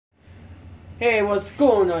Hey, what's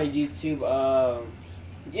going on YouTube?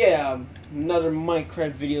 Yeah, another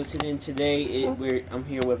Minecraft video today. And today, I'm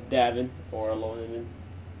here with Davin, or Alone.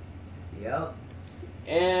 Yep.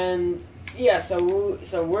 And yeah, so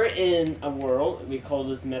we're in a world. We call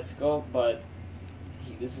this Mexico, but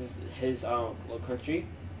this is his little country,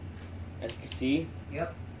 as you can see.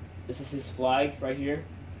 Yep. This is his flag right here.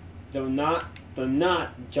 Do not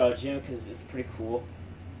judge him because it's pretty cool,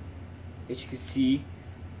 as you can see.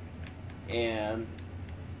 And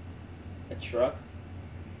a truck.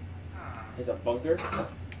 There's a bunker.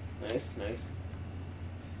 Nice.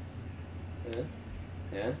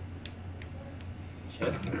 Yeah.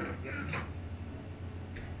 Chest.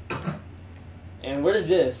 And what is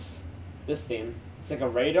this? This thing? It's like a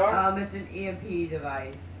radar? It's an EMP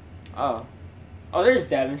device. Oh, there's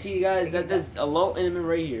Davin. See, you guys, there's a low enemy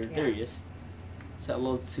right here. Yeah. There he is. It's that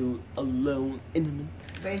low to a lone enemy.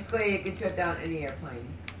 Basically, it can shut down any airplane.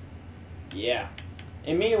 Yeah.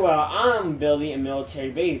 And meanwhile, I'm building a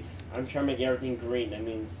military base. I'm trying to make everything green. That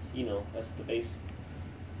means, you know, that's the base.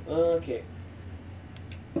 Okay.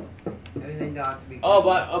 Everything don't have to be green.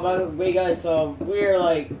 By the way, guys, so we're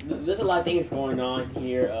like, there's a lot of things going on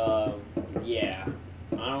here. Yeah.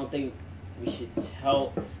 I don't think we should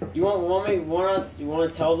tell. You want to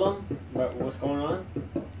tell them what's going on?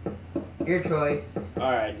 Your choice.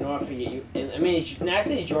 Alright, no, I forget you. And, I mean,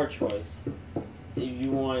 actually, it's your choice. If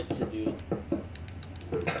you want to do.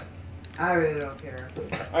 I really don't care.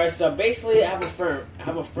 Alright, so basically I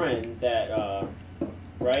have a friend that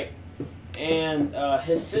right? And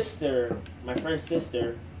his sister, my friend's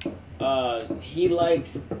sister, she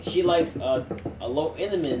likes a low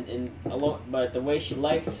element but the way she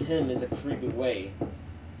likes him is a creepy way.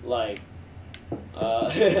 Like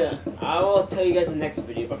I will tell you guys in the next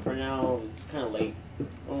video, but for now it's kinda late. I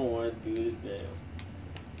don't wanna do it now.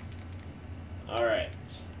 Alright.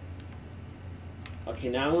 Okay,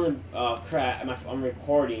 now I'm gonna crap. I'm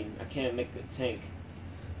recording. I can't make the tank.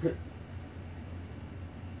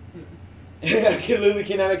 I literally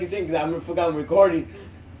cannot make a tank because I forgot I'm recording.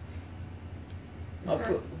 Oh,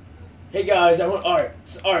 cool. Hey guys, alright,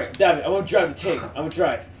 Davin, I want to drive the tank. I want to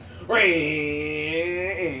drive.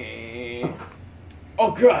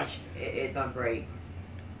 Oh gosh. It's on break.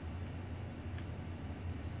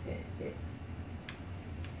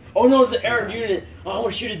 Oh no, it's an air unit. Oh, I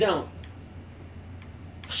want to shoot it down.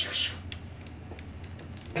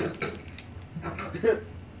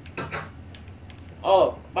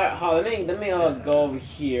 Oh, let me go over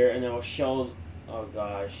here and I'll show. Oh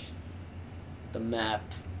gosh, the map.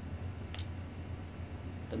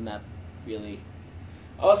 The map, really.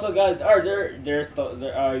 Also, guys,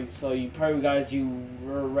 so you probably you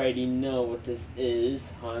already know what this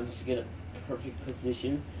is. I'm just get a perfect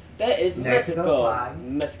position. That is Mexico.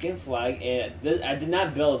 Mexican flag, and I did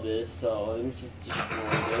not build this, so let me just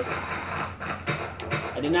destroy this.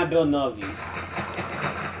 I did not build none of these.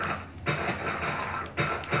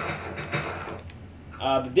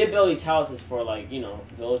 But did build these houses for, like, you know,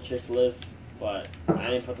 villagers to live, but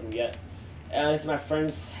I didn't put them yet. And this is my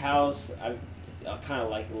friend's house. I kind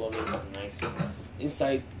of like it a little bit. It's nice.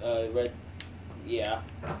 Inside, red, yeah.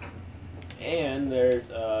 And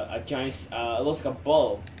there's a giant, it looks like a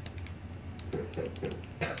bow. And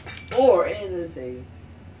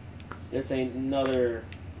there's another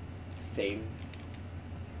thing.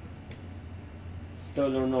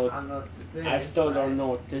 Still don't know. I still don't know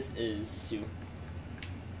what this is too.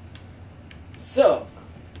 So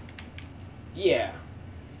yeah,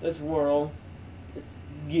 this world is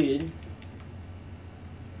good.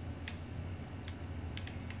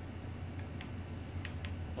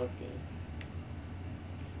 Okay.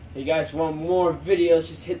 If you guys want more videos,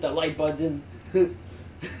 just hit the like button.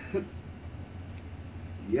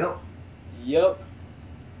 Yep.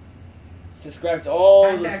 Subscribe to all.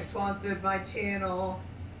 Hashtag sponsored my channel.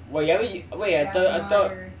 Wait, I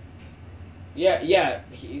thought. Yeah.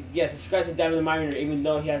 Subscribe to Davin the Miner, even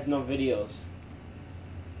though he has no videos.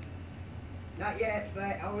 Not yet,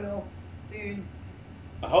 but I will soon.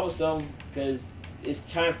 I hope so, because it's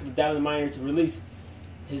time for the Davin the Miner to release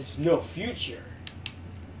his future.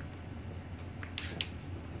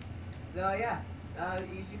 So yeah,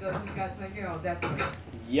 you should go subscribe to my channel, definitely.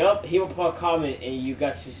 Yup, he will put a comment and you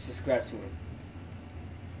guys should subscribe to him.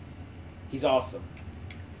 He's awesome.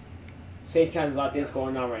 Same time, there's a lot of things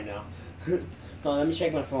going on right now. Hold on, let me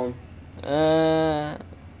check my phone. Okay,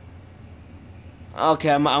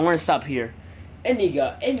 I'm gonna stop here.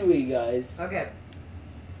 Anyway, guys. Okay.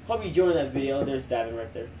 Hope you enjoyed that video. There's Davin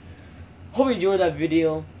right there. Hope you enjoyed that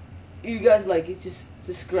video. If you guys like it, just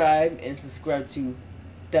subscribe to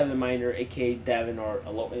Davin the Miner, aka Davin or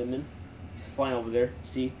Alone. He's flying over there.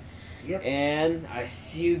 See? Yep. And I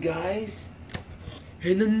see you guys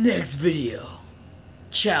in the next video.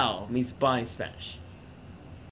 Ciao means bye in Spanish.